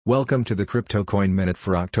Welcome to the Crypto Coin Minute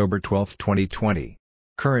for October 12, 2020.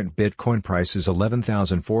 Current Bitcoin price is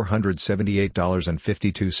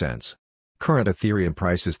 $11,478.52. Current Ethereum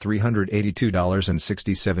price is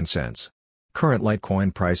 $382.67. Current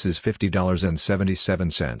Litecoin price is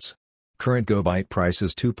 $50.77. Current GoByte price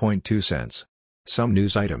is 2.2 cents. Some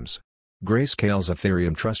news items. Grayscale's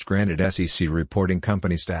Ethereum Trust granted SEC reporting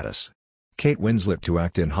company status. Kate Winslet to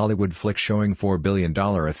act in Hollywood flick showing $4 billion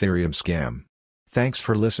Ethereum scam. Thanks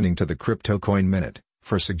for listening to the Crypto Coin Minute.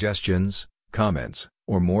 For suggestions, comments,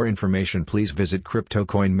 or more information, please visit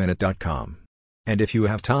CryptoCoinMinute.com. And if you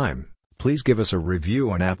have time, please give us a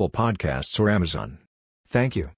review on Apple Podcasts or Amazon. Thank you.